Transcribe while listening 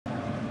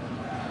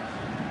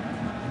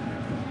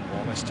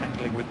Douglas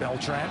tackling with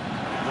Beltran.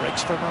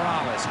 Breaks for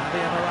Morales.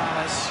 Javier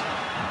Morales.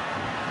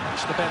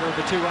 Much the better of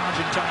the two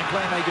Argentine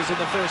playmakers in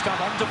the first half.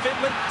 On to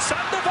Finland.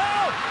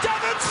 Sandoval!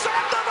 Devon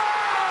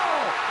Sandoval!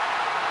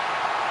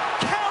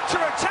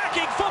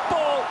 Counter-attacking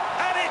football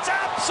at its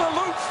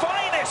absolute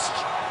finest.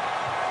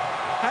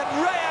 And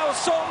Real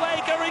Salt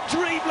Lake are in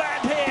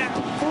dreamland here.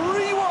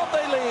 3-1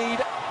 they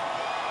lead.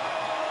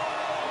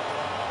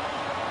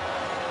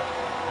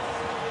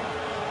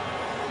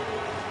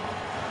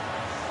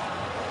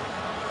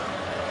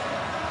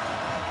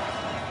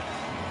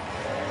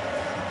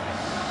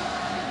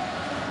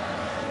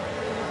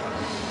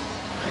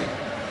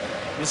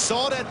 You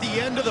saw it at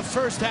the end of the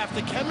first half.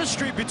 The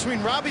chemistry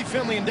between Robbie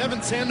Findlay and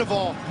Devon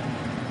Sandoval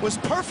was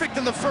perfect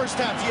in the first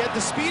half. He had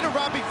the speed of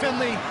Robbie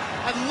Findlay.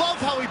 I love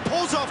how he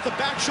pulls off the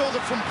back shoulder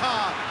from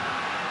Cobb.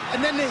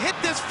 And then to hit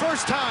this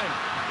first time.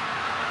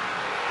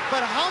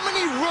 But how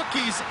many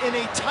rookies in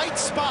a tight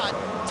spot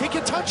take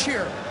a touch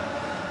here?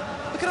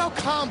 Look at how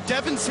calm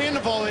Devon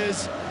Sandoval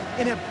is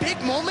in a big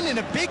moment, in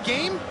a big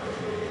game.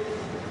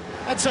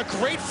 That's a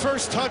great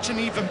first touch and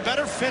even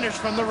better finish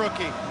from the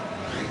rookie.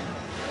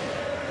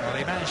 Well,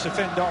 he managed to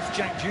fend off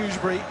Jack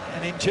Dewsbury,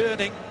 and in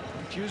turning,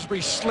 Dewsbury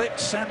slipped.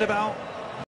 Sandoval